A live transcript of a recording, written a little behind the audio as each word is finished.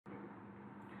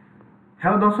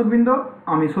Hello দর্শকবৃন্দ,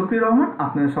 আমি শফিউর রহমান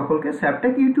আপনাদের সকলকে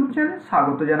ShafTech ইউটিউব চ্যানেলে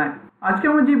স্বাগত জানাই। আজকে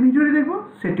আমরা যে ভিডিওটি দেখব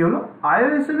সেটি হলো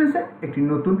iosms এর একটি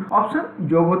নতুন অপশন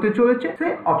যোগ হতে চলেছে।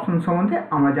 সেই অপশন সম্বন্ধে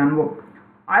আমরা জানব।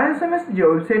 iosms যে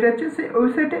ওয়েবসাইট আছে সেই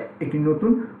ওয়েবসাইটে একটি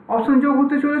নতুন অপশন যোগ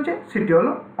হতে চলেছে, সেটি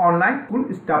হলো online school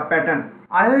staff pattern.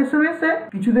 iosms এ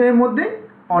কিছুদিনের মধ্যে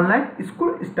অনলাইন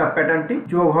স্কুল স্টাফ প্যাটার্নটি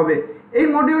যোগ হবে। এই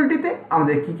মডিউলটিতে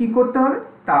আমাদের কি করতে হবে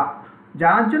তা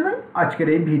জানার জন্য আজকের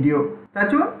এই ভিডিও। তার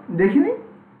জন্য দেখিনি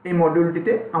এই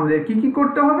মডিউলটিতে আমাদের কি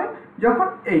করতে হবে যখন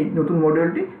এই নতুন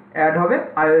মডিউলটি অ্যাড হবে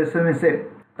iosms এ।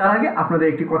 তার আগে আপনাদের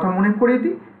একটি কথা মনে করিয়ে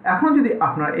দিই, এখন যদি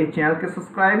আপনারা এই চ্যানেলকে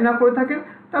সাবস্ক্রাইব না করে থাকেন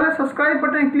তাহলে সাবস্ক্রাইব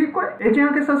বাটনে ক্লিক করে এই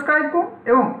চ্যানেলকে সাবস্ক্রাইব করুন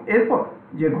এবং এরপর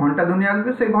যে ঘন্টা ধ্বনি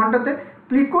আসবে সেই ঘন্টাতে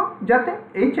ক্লিক করুন, যাতে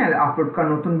এই চ্যানেলে আপলোড করা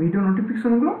নতুন ভিডিও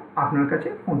নোটিফিকেশনগুলো আপনার কাছে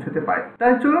পৌঁছতে পারে।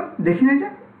 তাই চলুন দেখি না যে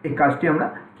এই কাজটি আমরা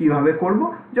কিভাবে করব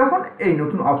যখন এই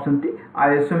নতুন অপশনটি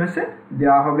iosms এ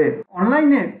দেওয়া হবে।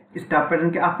 অনলাইনে স্টাফ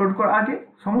প্যাটার্নকে আপলোড করার আগে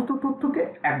সমস্ত তথ্যকে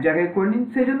এক জায়গায় করে নিন।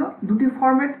 সেই জন্য দুটি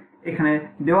ফরম্যাট এখানে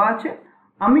দেওয়া আছে।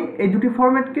 আমি এই দুটি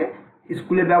ফরম্যাটকে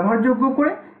স্কুলে ব্যবহারযোগ্য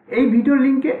করে এই ভিডিও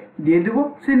লিঙ্কে দিয়ে দেবো।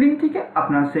 সেই লিঙ্ক থেকে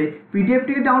আপনারা সেই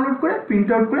পিডিএফটিকে ডাউনলোড করে প্রিন্ট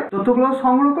আউট করে তথ্যগুলো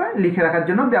সংগ্রহ করে লিখে রাখার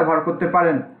জন্য ব্যবহার করতে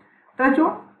পারেন। তাই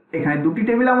চলুন এখানে দুটি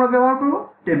টেবিল আমরা ব্যবহার করব,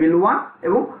 টেবিল 1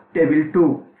 এবং টেবিল 2।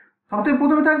 সবথেকে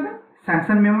প্রথমে থাকবে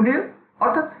স্যাংশন মেমোরিয়াল,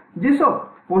 অর্থাৎ যেসব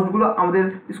পোস্টগুলো আমাদের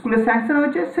স্কুলে স্যাংশন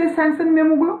হয়েছে সেই স্যাংশন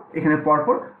মেমোগুলো এখানে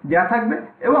পরপর দেওয়া থাকবে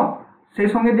এবং সেই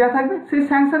সঙ্গে দেওয়া থাকবে সেই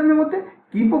স্যাংশন মেমোতে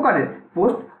কী প্রকারের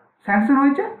পোস্ট স্যাংশন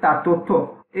হয়েছে তার তথ্য।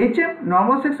 HM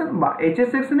নর্মাল সেকশন বা HS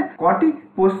সেকশনে কটি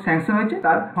পোস্ট স্যাংশন হয়েছে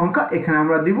তার সংখ্যা এখানে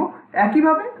আমরা দিব।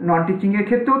 একইভাবে নন টিচিংয়ের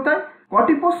ক্ষেত্রেও তাই,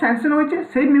 কটি পোস্ট স্যাংশন হয়েছে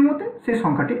সেই মেমোতে সেই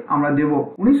সংখ্যাটি আমরা দেব।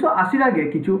 1980-র আগে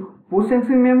কিছু পোস্ট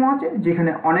স্যাংশন মেমো আছে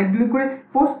যেখানে অনেকগুলি করে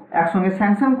পোস্ট একসঙ্গে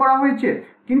স্যাংশন করা হয়েছে,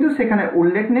 কিন্তু সেখানে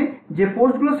উল্লেখ নেই যে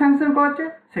পোস্টগুলো স্যাংশন করা হচ্ছে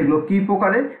সেগুলো কী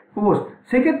প্রকারের পোস্ট।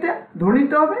 সেক্ষেত্রে ধরে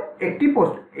নিতে হবে একটি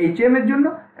পোস্ট HM এর জন্য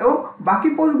এবং বাকি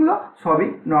পোস্টগুলো সবই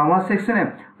নর্মাল সেকশনে।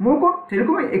 মনে করুন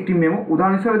সেরকমই একটি মেমো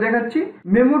উদাহরণ হিসেবে দেখাচ্ছি।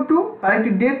 মেমো 2 তার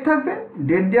একটি ডেট থাকবে,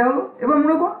 ডেট দেওয়া হলো। এবার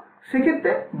মনে করুন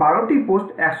সেক্ষেত্রে 12টি পোস্ট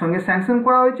একসঙ্গে স্যাংশন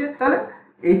করা হয়েছে, তাহলে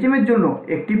HM এর জন্য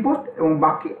একটি পোস্ট এবং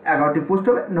বাকি 11টি পোস্ট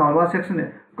হবে নর্মাল সেকশনে।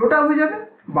 টোটাল হয়ে যাবে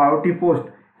 12টি পোস্ট।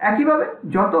 একইভাবে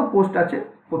যত পোস্ট আছে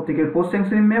প্রত্যেকের পোস্ট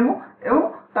স্যাংশন মেমো এবং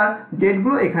তার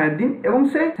ডেটগুলো এখানে দিন এবং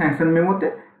সেই স্যাংশন মেমোতে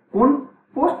কোন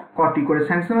পোস্ট কটি করে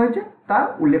স্যাংশন হয়েছে তার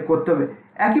উল্লেখ করতে হবে।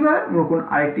 একইভাবে মনে করুন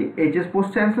আরেকটি HS পোস্ট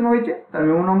স্যাংশন হয়েছে, তার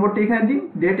মেমো নম্বরটি এখানে দিন,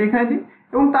 ডেট এখানে দিন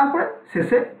এবং তারপরে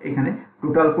শেষে এখানে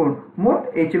টোটাল করুন। মোট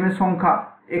HM এর সংখ্যা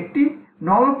একটি,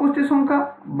 নর্মাল পোস্টের সংখ্যা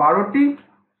 12টি,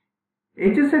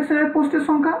 HS সেকশনের পোস্টের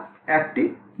সংখ্যা একটি।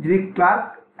 যদি ক্লার্ক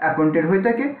অ্যাপয়েন্টেড হয়ে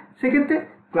থাকে সেক্ষেত্রে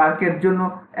ক্লার্কের জন্য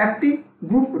একটি,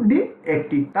 গ্রুপ ডি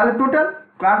একটি, তাহলে টোটাল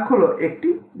ক্লার্ক হলো একটি,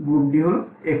 গ্রুপ ডি হলো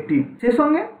একটি। সে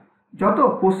সঙ্গে যত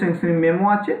পোস্ট স্যাংশনিং মেমো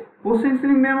আছে পোস্ট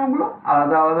স্যাংশনিং মেমোগুলো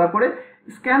আলাদা আলাদা করে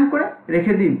স্ক্যান করে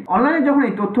রেখে দিন। অনলাইনে যখন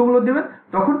এই তথ্যগুলো দেবেন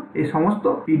তখন এই সমস্ত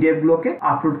পিডিএফগুলোকে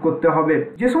আপলোড করতে হবে।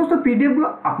 যে সমস্ত পিডিএফগুলো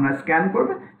আপনারা স্ক্যান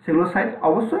করবেন সেগুলো সাইজ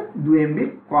অবশ্যই 2 MB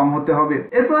কম হতে হবে।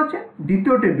 এরপর আছে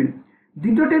দ্বিতীয় টেবিল।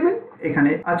 দ্বিতীয় টেবিল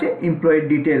এখানে আছে এমপ্লয়ি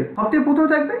ডিটেল। সবথেকে প্রথমে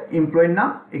থাকবে এমপ্লয়ির নাম,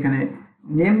 এখানে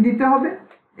নেম দিতে হবে।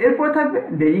 এরপরে থাকবে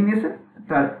ডেজিগনেশন,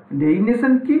 তার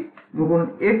ডেজিগনেশন কি ধরুন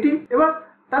এটি, এবার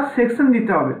তার সেকশন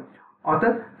দিতে হবে,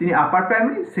 অর্থাৎ তিনি আপার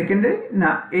প্রাইমারি, সেকেন্ডারি না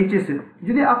HS এর।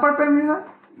 যদি আপার প্রাইমারি হয়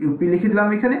ইউপি লিখে দিলাম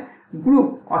এখানে। গ্রুপ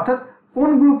অর্থাৎ কোন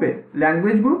গ্রুপে,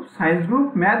 language group, science group,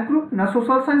 math group না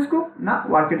সোশ্যাল সায়েন্স গ্রুপ না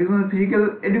work education physical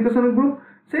education group,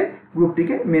 সেই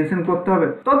গ্রুপটিকে মেনশন করতে হবে।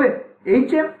 তবে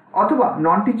HM অথবা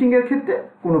নন টিচিংয়ের ক্ষেত্রে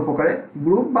কোনো প্রকারের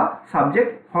গ্রুপ বা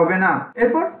সাবজেক্ট হবে না।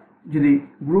 এরপর যদি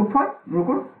গ্রুপ হয় গ্রুপ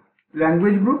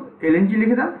ল্যাঙ্গুয়েজ গ্রুপ LNG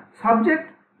লিখে দাম, সাবজেক্ট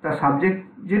তার সাবজেক্ট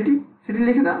যেটি সেটি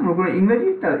লিখে দাম, মনে করুন ইংরেজি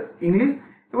তার ইংলিশ।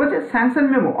 এবার হচ্ছে স্যাংশন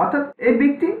মেমো, অর্থাৎ এই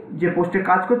ব্যক্তি যে পোস্টে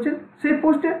কাজ করছেন সেই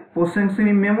পোস্টে পোস্ট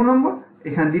স্যাংশনিং মেমো নম্বর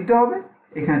এখানে দিতে হবে,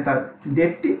 এখানে তার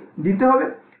ডেটটি দিতে হবে।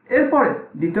 এরপরে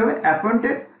দিতে হবে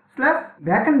অ্যাপয়েন্টেড /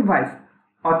 ভ্যাকেন্ট ভাইস,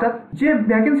 অর্থাৎ যে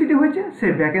ভ্যাকেন্সিটি হয়েছে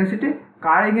সেই ভ্যাকেন্সিটি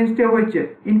কার এগেনস্টে হয়েছে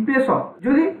ইন প্লেস অফ।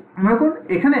 যদি মনে করুন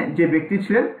এখানে যে ব্যক্তি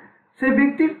ছিলেন সেই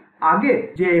ব্যক্তির আগে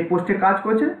যে এই পোস্টে কাজ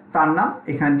করেছেন তার নাম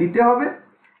এখানে দিতে হবে।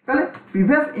 তাহলে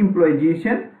প্রিভিয়াস এমপ্লয়ি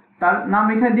দিয়েছেন তার নাম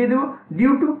এখানে দিয়ে দেবো।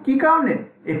 ডিউ টু কী কারণে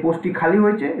এই পোস্টটি খালি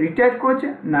হয়েছে, রিটায়ার করেছে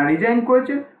না রিজাইন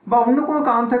করেছে বা অন্য কোনো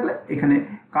কারণ থাকলে এখানে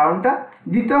কারণটা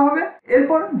দিতে হবে।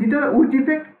 এরপর দিতে হবে উইথ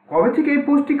ইফেক্ট, কবে থেকে এই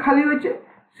পোস্টটি খালি হয়েছে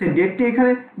সেই ডেটটি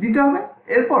এখানে দিতে হবে।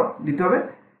 এরপর দিতে হবে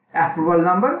অ্যাপ্রুভাল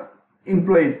নাম্বার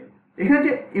এমপ্লয়ির, এখানে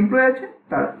যে এমপ্লয়ি আছে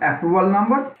তার অ্যাপ্রুভাল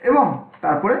নাম্বার এবং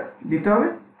তারপরে দিতে হবে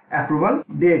অ্যাপ্রুভাল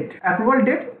ডেট। অ্যাপ্রুভাল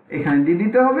ডেট এখানে দিয়ে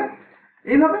দিতে হবে।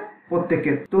 এইভাবে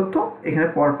প্রত্যেকের তথ্য এখানে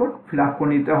পরপর ফিল আপ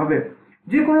করে নিতে হবে।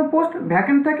 যে কোনো পোস্ট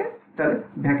ভ্যাকেন্ট থাকে তাহলে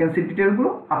ভ্যাকেন্সি ডিটেলগুলো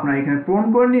আপনারা এখানে পূরণ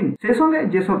করে নিন। সেই সঙ্গে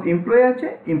যেসব এমপ্লয়ি আছে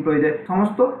এমপ্লয়ীদের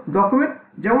সমস্ত ডকুমেন্ট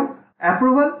যেমন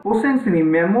অ্যাপ্রুভাল, প্রশংসনীয়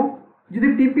মেমো, যদি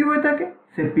পিপি হয়ে থাকে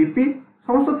সেই পিপি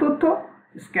সমস্ত তথ্য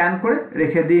স্ক্যান করে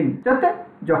রেখে দিন, যাতে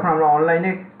যখন আমরা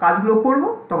অনলাইনে কাজগুলো করব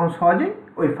তখন সহজেই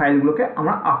ওই ফাইলগুলোকে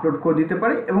আমরা আপলোড করে দিতে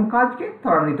পারি এবং কাজকে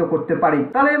ত্বরান্বিত করতে পারি।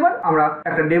 তাহলে এবার আমরা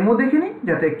একটা ডেমো দেখে নিই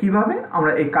যাতে কিভাবে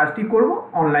আমরা এই কাজটি করব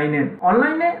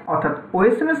অনলাইনে অর্থাৎ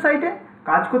ওএসএমএস সাইটে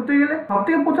কাজ করতে গেলে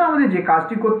সবথেকে প্রথমে আমাদের যে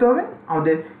কাজটি করতে হবে,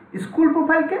 আমাদের স্কুল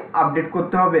প্রোফাইলকে আপডেট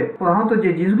করতে হবে। প্রধানত যে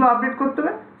জিনিসগুলো আপডেট করতে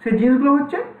হবে সেই জিনিসগুলো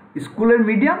হচ্ছে স্কুলের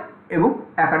মিডিয়াম এবং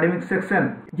একাডেমিক সেকশন।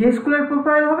 যে স্কুলের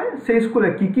প্রোফাইল হবে সেই স্কুলে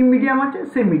কী কী মিডিয়াম আছে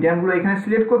সেই মিডিয়ামগুলো এখানে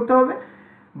সিলেক্ট করতে হবে।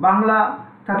 বাংলা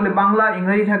থাকলে বাংলা,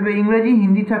 ইংরেজি থাকলে ইংরেজি,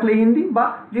 হিন্দি থাকলে হিন্দি, বা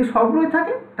যে সবগুলোই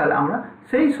থাকে তাহলে আমরা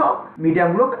সেই সব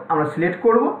মিডিয়ামগুলোকে আমরা সিলেক্ট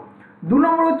করব। 2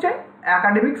 নম্বর হচ্ছে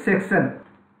একাডেমিক সেকশন।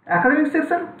 একাডেমিক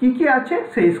সেকশন কী কী আছে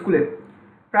সেই স্কুলে।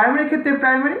 প্রাইমারি ক্ষেত্রে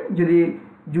প্রাইমারি, যদি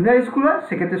জুনিয়র স্কুল হয়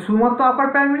সেক্ষেত্রে শুধুমাত্র আপার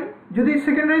প্রাইমারি, যদি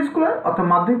সেকেন্ডারি স্কুল হয় অর্থাৎ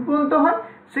মাধ্যমিক পর্যন্ত হয়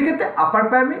সেক্ষেত্রে আপার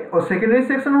প্রাইমারি ও সেকেন্ডারি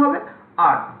সেকশন হবে।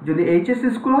 আর যদি এইচএস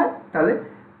স্কুল হয় তাহলে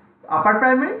আপার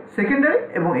প্রাইমারি, সেকেন্ডারি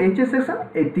এবং এইচএস সেকশন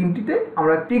এই তিনটিতে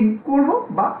আমরা টিক করব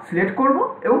বা সিলেক্ট করব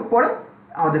এবং পরে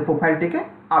আমাদের প্রোফাইলটিকে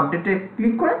আপডেটে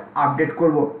ক্লিক করে আপডেট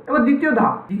করব। এবার দ্বিতীয়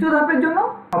ধাপের জন্য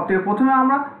সবথেকে প্রথমে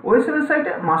আমরা ওএসএমএস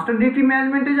সাইটে মাস্টার ডিগ্রি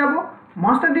ম্যানেজমেন্টে যাব।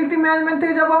 মাস্টার ডিগ্রি ম্যানেজমেন্ট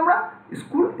থেকে যাব আমরা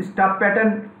স্কুল স্টাফ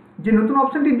প্যাটার্ন, যে নতুন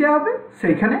অপশনটি দেওয়া হবে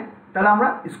সেইখানে। তাহলে আমরা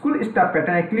স্কুল স্টাফ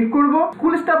প্যাটার্নে ক্লিক করব।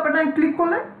 স্কুল স্টাফ প্যাটার্নে ক্লিক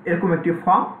করলে এরকম একটি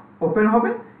ফর্ম ওপেন হবে।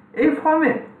 এই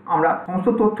ফর্মে আমরা সমস্ত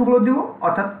তথ্যগুলো দিব,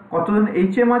 অর্থাৎ কতজন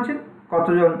এইচএম আছেন,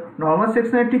 কতজন নর্মাল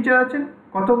সেকশনের টিচার আছেন,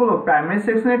 কতগুলো প্রাইমারি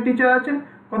সেকশনের টিচার আছেন,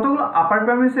 কতগুলো আপার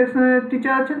প্রাইমারি সেকশনের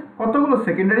টিচার আছেন, কতগুলো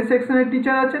সেকেন্ডারি সেকশনের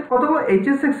টিচার আছেন, কতগুলো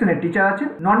এইচএস সেকশনের টিচার আছেন।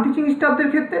 নন টিচিং স্টাফদের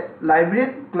ক্ষেত্রে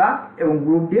লাইব্রেরিয়ান, ক্লার্ক এবং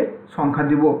গ্রুপ ডি এর সংখ্যা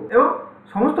দিব এবং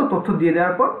সমস্ত তথ্য দিয়ে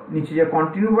দেওয়ার পর নিচে যে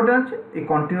কন্টিনিউ বাটন আছে এই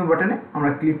কন্টিনিউ বাটনে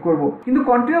আমরা ক্লিক করব। কিন্তু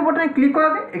কন্টিনিউ বাটনে ক্লিক করার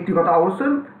আগে একটি কথা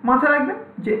অবশ্যই মাথায় রাখবেন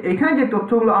যে এখানে যে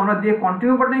তথ্যগুলো আমরা দিয়ে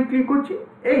কন্টিনিউ বাটনে ক্লিক করছি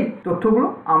এই তথ্যগুলো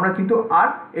আমরা কিন্তু আর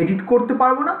এডিট করতে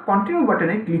পারবো না কন্টিনিউ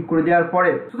বাটনে ক্লিক করে দেওয়ার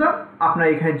পরে। সুতরাং আপনারা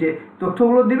এখানে যে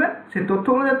তথ্যগুলো দিবেন সেই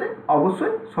তথ্যগুলো যাতে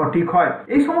অবশ্যই সঠিক হয়।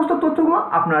 এই সমস্ত তথ্যগুলো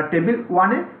আপনারা টেবিল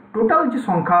 1 এর টোটাল যে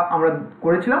সংখ্যা আমরা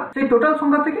করেছিলাম সেই টোটাল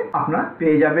সংখ্যা থেকে আপনারা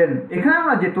পেয়ে যাবেন। এখানে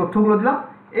আমরা যে তথ্যগুলো দিলাম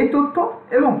এই তথ্য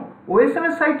এবং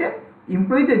ওএসএমএস সাইটে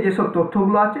এমপ্লয়ীদের যেসব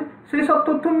তথ্যগুলো আছে সেই সব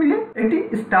তথ্য মিলে একটি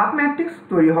স্টাফ ম্যাট্রিক্স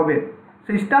তৈরি হবে।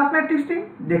 সেই স্টাফ ম্যাট্রিক্সটি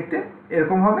দেখতে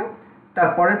এরকম হবে।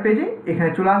 তারপরের পেজে এখানে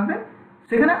চলে আসবে,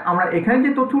 সেখানে আমরা এখানে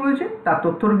যে তথ্যগুলো রয়েছে তার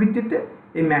তথ্যর ভিত্তিতে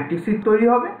এই ম্যাট্রিক্সটি তৈরি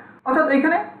হবে। অর্থাৎ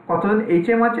এখানে কতজন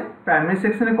এইচএম আছে, প্রাইমারি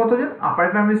সেকশনে কতজন, আপার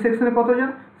প্রাইমারি সেকশনে কতজন,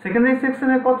 সেকেন্ডারি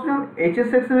সেকশনে কতজন, এইচএস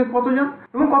সেকশনে কতজন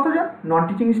এবং কতজন নন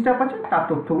টিচিং স্টাফ আছে তার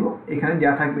তথ্যগুলো এখানে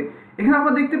দেওয়া থাকবে। এখানে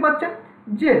আপনারা দেখতে পাচ্ছেন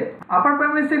যে আপার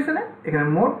প্রাইমারি সেকশনে এখানে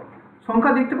মোট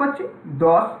সংখ্যা দেখতে পাচ্ছি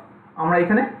 10। আমরা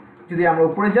এখানে যদি আমরা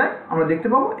উপরে যাই আমরা দেখতে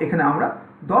পাবো এখানে আমরা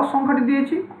 10 সংখ্যাটি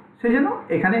দিয়েছি, সেই জন্য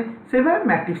এখানে সেইভাবে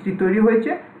ম্যাট্রিক্সটি তৈরি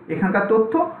হয়েছে। এখানকার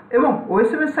তথ্য এবং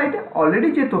ওএসএমএস সাইটে অলরেডি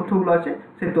যে তথ্যগুলো আছে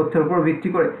সেই তথ্যের উপর ভিত্তি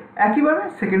করে একইভাবে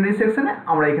সেকেন্ডারি সেকশনে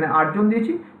আমরা এখানে 8 জন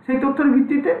দিয়েছি। সেই তথ্যের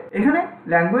ভিত্তিতে এখানে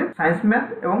ল্যাঙ্গুয়েজ, সায়েন্স, ম্যাথ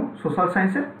এবং সোশ্যাল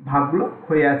সায়েন্সের ভাগগুলো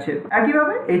হয়ে আছে।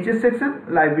 একইভাবে HS section,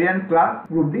 librarian, clerk,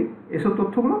 group D এসব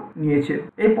তথ্যগুলো নিয়েছে।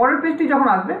 এই পরের পেজটি যখন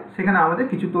আসবে সেখানে আমাদের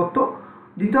কিছু তথ্য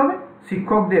দিতে হবে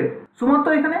শিক্ষকদের। শুধুমাত্র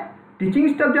এখানে টিচিং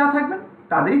স্টাফ যারা থাকবেন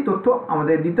তাদেরই তথ্য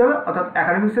আমাদের দিতে হবে, অর্থাৎ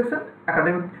একাডেমিক সেকশন,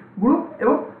 একাডেমিক গ্রুপ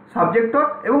এবং সাবজেক্ট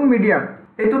এবং মিডিয়াম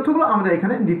এই তথ্যগুলো আমাদের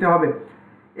এখানে দিতে হবে।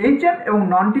 এইচএম এবং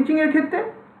নন টিচিংয়ের ক্ষেত্রে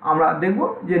আমরা দেখব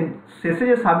যে শেষে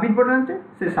যে সাবমিট বাটন আছে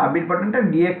সেই সাবমিট বাটনটা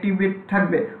ডিঅ্যাক্টিভেট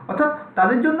থাকবে, অর্থাৎ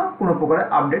তাদের জন্য কোনো প্রকারে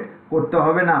আপডেট করতে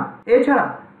হবে না। এছাড়া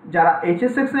যারা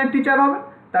এইচএস সেকশনের টিচার হবে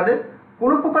তাদের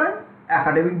কোনো প্রকারের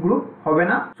একাডেমিক গ্রুপ হবে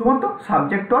না, শুধুমাত্র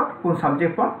সাবজেক্ট কোন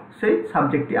সাবজেক্ট সেই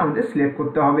সাবজেক্টটি আমাদের সিলেক্ট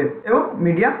করতে হবে এবং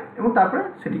মিডিয়াম এবং তারপরে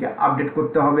সেটিকে আপডেট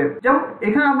করতে হবে। যেমন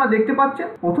এখানে আমরা দেখতে পাচ্ছেন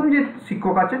প্রথম যে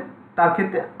শিক্ষক আছেন তার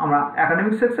ক্ষেত্রে আমরা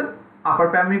একাডেমিক সেকশন আপার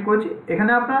প্রাইমারি করেছি।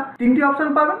 এখানে আপনারা 3টি অপশন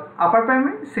পাবেন, আপার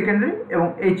প্রাইমারি, সেকেন্ডারি এবং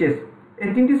এইচএস। এই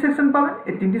 3টি সেকশন পাবেন।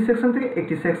 এই 3টি সেকশন থেকে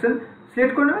একটি সেকশন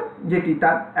সিলেক্ট করে নেবেন যেটি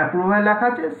তার অ্যাপ্রুভাল লেখা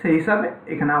আছে সেই হিসাবে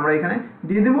এখানে আমরা এখানে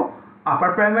দিয়ে দেবো আপার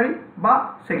প্রাইমারি বা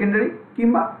সেকেন্ডারি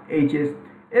কিংবা এইচএস।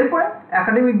 এরপরে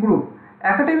একাডেমিক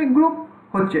গ্রুপ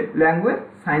হচ্ছে language,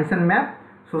 science and math,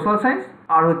 social science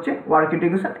আর হচ্ছে ওয়ার্ক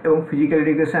এডুকেশন এবং ফিজিক্যাল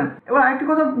এডুকেশন। এবার আরেকটি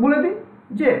কথা বলে দিই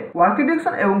যে ওয়ার্ক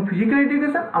এডুকেশন এবং ফিজিক্যাল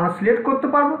এডুকেশন আমরা সিলেক্ট করতে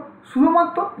পারবো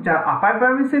শুধুমাত্র যারা আপার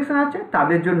প্রাইমারি সেকশন আছে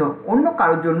তাদের জন্য, অন্য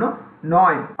কারোর জন্য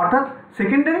নয়। অর্থাৎ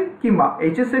সেকেন্ডারি কিংবা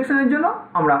এইচএস সেকশনের জন্য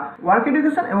আমরা ওয়ার্ক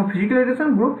এডুকেশন এবং ফিজিক্যাল এডুকেশন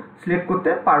গ্রুপ সিলেক্ট করতে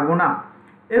পারবো না।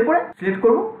 এরপরে সিলেক্ট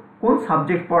করব কোন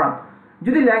সাবজেক্ট পড়া।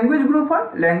 যদি ল্যাঙ্গুয়েজ গ্রুপ হয়,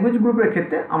 ল্যাঙ্গুয়েজ গ্রুপের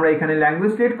ক্ষেত্রে আমরা এখানে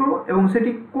ল্যাঙ্গুয়েজ সিলেক্ট করব এবং সেটি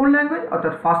কোন ল্যাঙ্গুয়েজ,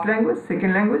 অর্থাৎ ফার্স্ট ল্যাঙ্গুয়েজ,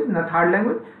 সেকেন্ড ল্যাঙ্গুয়েজ না থার্ড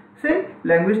ল্যাঙ্গুয়েজ, সেই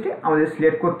ল্যাঙ্গুয়েজটি আমাদের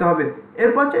সিলেক্ট করতে হবে।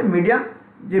 এরপর হচ্ছে মিডিয়াম,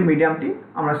 যে মিডিয়ামটি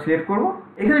আমরা সিলেক্ট করব।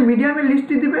 এখানে মিডিয়ামের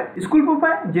লিস্টটি দিবে স্কুল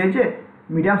প্রোফাইল, যে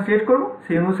মিডিয়াম সিলেক্ট করব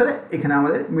সেই অনুসারে এখানে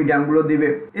আমাদের মিডিয়ামগুলো দিবে।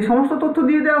 এই সমস্ত তথ্য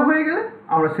দিয়ে দেওয়া হয়ে গেলে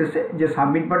আমরা শেষে যে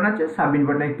সাবমিট বাটন আছে, সাবমিট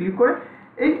বাটনে ক্লিক করে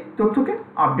এই তথ্যকে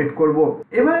আপডেট করব।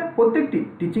 এবারে প্রত্যেকটি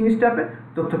টিচিং স্টাফের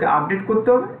তথ্যকে আপডেট করতে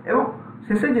হবে এবং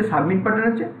শেষে যে সাবমিট বাটন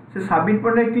আছে সেই সাবমিট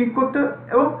বাটনে ক্লিক করতে হবে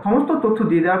এবং সমস্ত তথ্য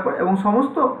দিয়ে দেওয়ার পর এবং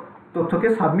সমস্ত তথ্যকে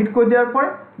সাবমিট করে দেওয়ার পরে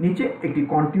নিচে একটি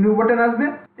কন্টিনিউ বাটন আসবে।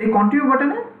 এই কন্টিনিউ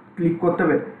বাটনে ক্লিক করতে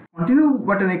হবে। কন্টিনিউ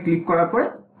বাটনে ক্লিক করার পরে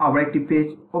আবার একটি পেজ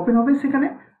ওপেন হবে। সেখানে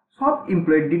সব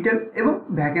এমপ্লয়ি ডিটেল এবং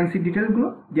ভ্যাকেন্সি ডিটেলগুলো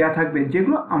দেওয়া থাকবে,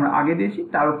 যেগুলো আমরা আগে দিয়েছি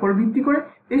তার উপর ভিত্তি করে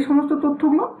এই সমস্ত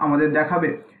তথ্যগুলো আমাদের দেখাবে।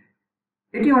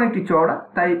 এটি অনেকটি চওড়া,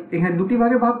 তাই এখানে দুটি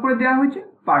ভাগে ভাগ করে দেওয়া হয়েছে,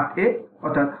 পার্ট এ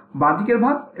অর্থাৎ বাঁ দিকের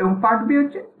ভাগ এবং পার্ট বি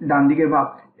হচ্ছে ডান দিকের ভাগ।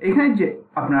 এখানে যে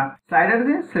আপনার স্লাইডার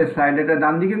দিয়ে সেই স্লাইডারটা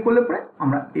ডান দিকে করলে পরে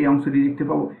আমরা এই অংশটি দেখতে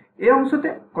পাবো। এই অংশতে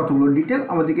কতগুলো ডিটেল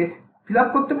আমাদেরকে ফিল আপ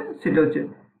করতে হবে, সেটা হচ্ছে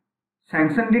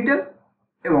স্যাংশন ডিটেল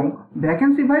এবং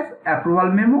ভ্যাকেন্সি ভাইস অ্যাপ্রুভাল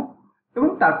মেমো এবং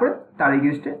তারপরে তার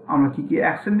এগেনস্টে আমরা কি কি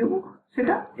অ্যাকশন নেব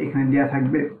সেটা এখানে দেওয়া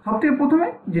থাকবে। সবথেকে প্রথমে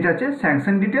যেটা হচ্ছে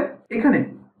স্যাংশন ডিটেল, এখানে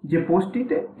যে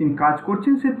পোস্টটিতে তিনি কাজ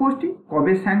করছেন সেই পোস্টটি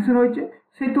কবে স্যাংশন হয়েছে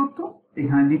সেই তথ্য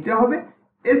এখানে দিতে হবে।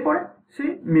 এরপরে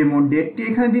সেই মেমো ডেটটি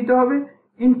এখানে দিতে হবে।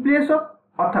 ইন প্লেস অফ,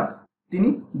 অর্থাৎ তিনি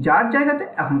যার জায়গাতে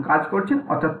এখন কাজ করছেন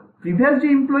অর্থাৎ প্রিভিয়াস যে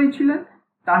এমপ্লয়ি ছিলেন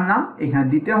তার নাম এখানে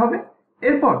দিতে হবে।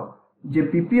 এরপর যে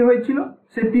পিপি হয়েছিল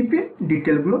সেই পিপির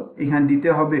ডিটেলগুলো এখানে দিতে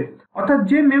হবে, অর্থাৎ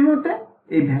যে মেমোতে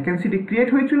এই ভ্যাকেন্সিটি ক্রিয়েট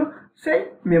হয়েছিল সেই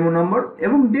মেমো নম্বর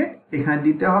এবং ডেট এখানে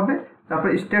দিতে হবে।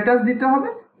 তারপরে স্ট্যাটাস দিতে হবে,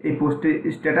 এই পোস্টের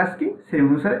স্ট্যাটাস কি সেই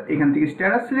অনুসারে এখান থেকে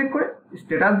স্ট্যাটাস সিলেক্ট করে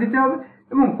স্ট্যাটাস দিতে হবে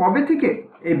এবং কবে থেকে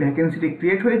এই ভ্যাকেন্সিটি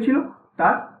ক্রিয়েট হয়েছিল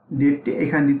তার ডেটটি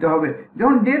এখানে দিতে হবে।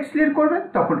 যখন ডেট সিলেক্ট করবেন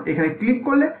তখন এখানে ক্লিক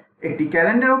করলে একটি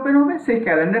ক্যালেন্ডার ওপেন হবে, সেই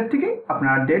ক্যালেন্ডার থেকে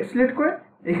আপনারা ডেট সিলেক্ট করে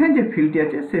এখানে যে ফিল্ডটি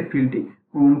আছে সেই ফিল্ডটি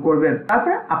পূরণ করবেন।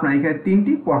 তারপরে আপনারা এখানে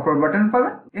তিনটি পরপর বাটন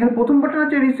পাবেন। এখানে প্রথম বাটন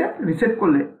আছে রিসেট। রিসেট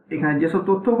করলে এখানে যেসব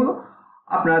তথ্যগুলো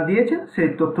আপনারা দিয়েছেন সেই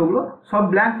তথ্যগুলো সব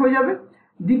ব্ল্যাঙ্ক হয়ে যাবে।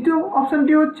 দ্বিতীয়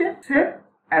অপশনটি হচ্ছে save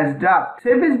as draft.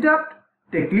 Save age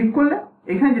ড্রাফটে click করলে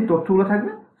এখানে যে তথ্যগুলো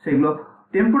থাকবে সেগুলো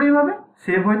টেম্পোরারিভাবে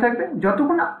সেভ হয়ে থাকবে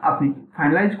যতক্ষণ না আপনি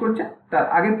ফাইনালাইজ করছেন তার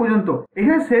আগে পর্যন্ত।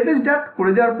 এখানে সেভ এজ ড্রাফট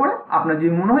করে দেওয়ার পরে আপনার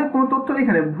যদি মনে হয় কোনো তথ্য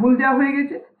এখানে ভুল দেওয়া হয়ে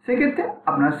গেছে সেক্ষেত্রে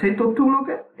আপনারা সেই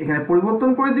তথ্যগুলোকে এখানে পরিবর্তন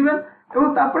করে দিবেন এবং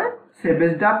তারপরে সেভ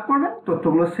এজ ড্রাফট করবেন।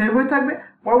 তথ্যগুলো সেভ হয়ে থাকবে।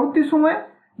 পরবর্তী সময়ে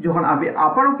যখন আপনি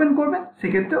আবার ওপেন করবেন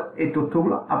সেক্ষেত্রেও এই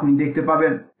তথ্যগুলো আপনি দেখতে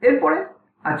পাবেন। এরপরে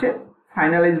আছে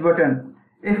ফাইনালাইজ বাটন।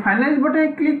 এই ফাইনালাইজ বাটনে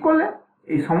ক্লিক করলে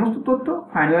এই সমস্ত তথ্য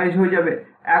ফাইনালাইজ হয়ে যাবে।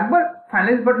 একবার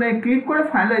ফাইনালাইজ বাটনে ক্লিক করে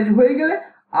ফাইনালাইজ হয়ে গেলে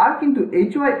আর কিন্তু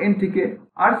HYN থেকে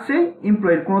আর সেই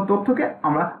এমপ্লয়ির কোনো তথ্যকে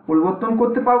আমরা পরিবর্তন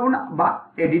করতে পারবো না বা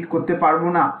এডিট করতে পারবো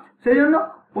না। সেই জন্য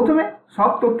প্রথমে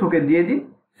সব তথ্যকে দিয়ে দিন,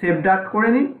 সেভ ড্রাফট করে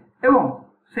নিন এবং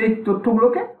সেই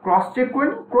তথ্যগুলোকে ক্রস চেক করে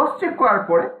নিন। ক্রস চেক করার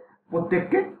পরে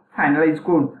প্রত্যেককে ফাইনালাইজ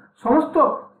করুন। সমস্ত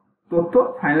তথ্য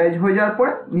ফাইনালাইজ হয়ে যাওয়ার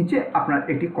পরে নিচে আপনার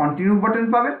একটি কন্টিনিউ বাটন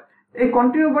পাবেন। এই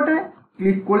কন্টিনিউ বাটনে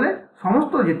ক্লিক করলে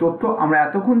সমস্ত যে তথ্য আমরা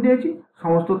এতক্ষণ দিয়েছি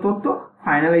সমস্ত তথ্য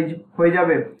ফাইনালাইজ হয়ে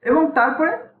যাবে এবং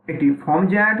তারপরে একটি ফর্ম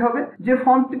জেনারেট হবে, যে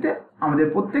ফর্মটিতে আমাদের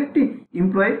প্রত্যেকটি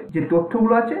এমপ্লয়ির যে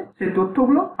তথ্যগুলো আছে সেই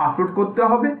তথ্যগুলো আপলোড করতে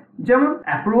হবে, যেমন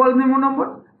approval memo number,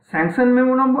 sanction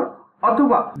memo number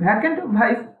অথবা vacant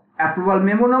vice approval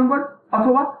memo number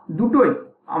অথবা দুটোই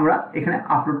আমরা এখানে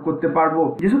আপলোড করতে পারবো।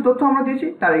 যেসব তথ্য আমরা দিয়েছি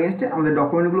তার এগেনস্টে আমাদের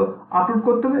ডকুমেন্টগুলো আপলোড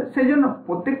করতে হবে। সেই জন্য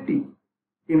প্রত্যেকটি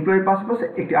এমপ্লয়ির পাশে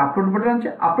একটি আপলোড বাটন আছে।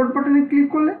 আপলোড বাটনে ক্লিক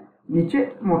করলে নিচে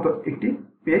মতো একটি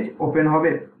পেজ ওপেন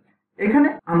হবে। এখানে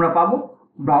আমরা পাবো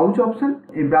ব্রাউজ অপশন।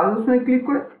 এই ব্রাউজ অপশনে ক্লিক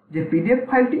করে যে পিডিএফ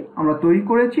ফাইলটি আমরা তৈরি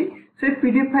করেছি সেই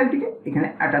পিডিএফ ফাইলটিকে এখানে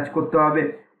অ্যাটাচ করতে হবে।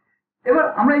 এবার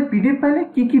আমরা এই পিডিএফ ফাইলে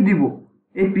কি কি দিব?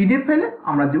 এই পিডিএফ ফাইলে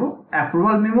আমরা দেব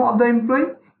approval memo of the employee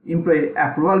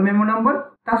approval memo number,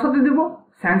 তার সাথে দেব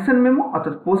স্যাংশন মেমো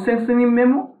অর্থাৎ পোস্ট স্যাংশনিং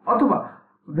মেমো অথবা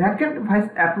ভ্যাকেন্ট ভাইস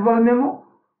অ্যাপ্রুভাল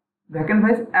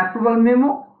মেমো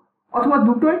অথবা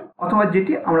দুটোই, অথবা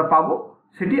যেটি আমরা পাবো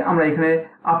সেটি আমরা এখানে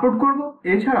আপলোড করব।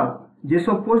 এছাড়াও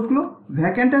যেসব পোস্টগুলো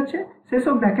ভ্যাকেন্ট আছে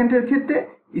সেসব ভ্যাকেন্টের ক্ষেত্রে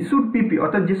ইস্যুড পিপি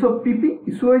অর্থাৎ যেসব পিপি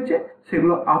ইস্যু হয়েছে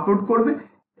সেগুলো আপলোড করবে।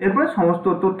 এরপরে সমস্ত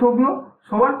তথ্যগুলো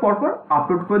সবার পরপর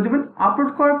আপলোড করে দেবেন।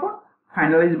 আপলোড করার পর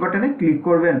ফাইনালাইজ বাটনে ক্লিক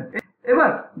করবেন। এবার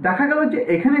দেখা গেল যে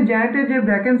এখানে জেনারেটেড যে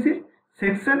ভ্যাকেন্সির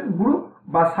সেকশন, গ্রুপ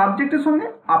বা সাবজেক্টের সঙ্গে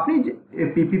আপনি যে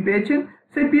পিপি পেয়েছেন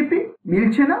সেই পিপি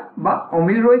মিলছে না বা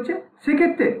অমিল রয়েছে।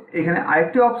 সেক্ষেত্রে এখানে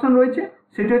আরেকটি অপশন রয়েছে,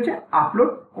 সেটি হচ্ছে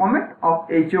upload comment of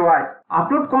HY।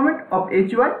 Upload comment of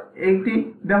HY এইটি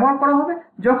ব্যবহার করা হবে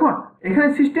যখন এখানে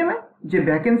সিস্টেমে যে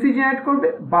ভ্যাকেন্সি জেনারেট করবে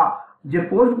বা যে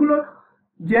পোস্টগুলো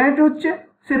জেনারেট হচ্ছে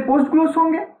সেই পোস্টগুলোর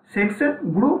সঙ্গে সেকশন,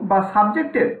 গ্রুপ বা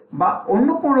সাবজেক্টের বা অন্য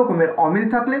কোনো রকমের অমিল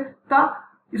থাকলে তা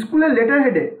স্কুলের লেটার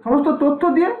হেডে সমস্ত তথ্য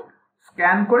দিয়ে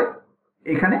স্ক্যান করে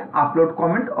এখানে upload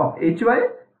comment of HY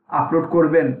upload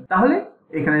করবেন। তাহলে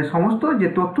এখানে সমস্ত যে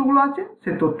তথ্যগুলো আছে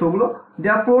সেই তথ্যগুলো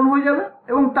দেওয়া পূরণ হয়ে যাবে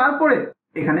এবং তারপরে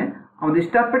এখানে আমাদের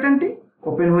স্টাফ প্যাটার্নটি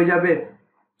ওপেন হয়ে যাবে।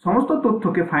 সমস্ত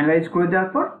তথ্যকে ফাইনালাইজ করে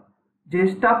দেওয়ার পর যে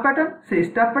স্টাফ প্যাটার্ন, সেই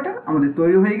স্টাফ প্যাটার্ন আমাদের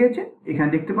তৈরি হয়ে গেছে। এখানে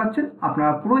দেখতে পাচ্ছেন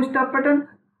আপনারা পুরো স্টাফ প্যাটার্ন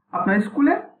আপনার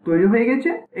স্কুলে তৈরি হয়ে গেছে।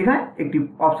 এখানে একটি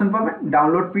অপশন পাবেন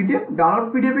ডাউনলোড পিডিএফ। ডাউনলোড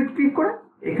পিডিএফে ক্লিক করে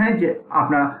এখানে যে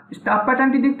আপনারা স্টাফ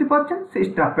প্যাটার্নটি দেখতে পাচ্ছেন সেই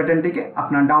স্টাফ প্যাটার্নটিকে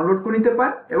আপনারা ডাউনলোড করে নিতে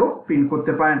পারেন এবং প্রিন্ট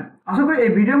করতে পারেন। আশা করি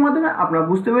এই ভিডিওর মাধ্যমে আপনারা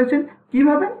বুঝতে পেরেছেন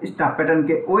কিভাবে স্টাফ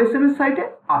প্যাটার্নকে OSMS সাইটে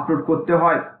আপলোড করতে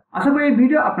হয়। আশা করি এই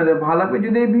ভিডিও আপনাদের ভালো লাগবে।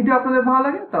 যদি এই ভিডিও আপনাদের ভালো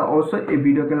লাগে তাহলে অবশ্যই এই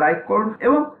ভিডিওকে লাইক করুন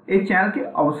এবং এই চ্যানেলকে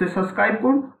অবশ্যই সাবস্ক্রাইব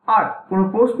করুন। আর কোনো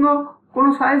প্রশ্ন, কোনো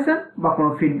সাজেশন বা কোনো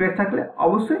ফিডব্যাক থাকলে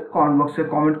অবশ্যই কমেন্ট বক্সে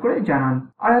কমেন্ট করে জানান।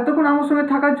 আর এতক্ষণ আমার সঙ্গে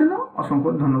থাকার জন্য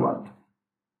অসংখ্য ধন্যবাদ।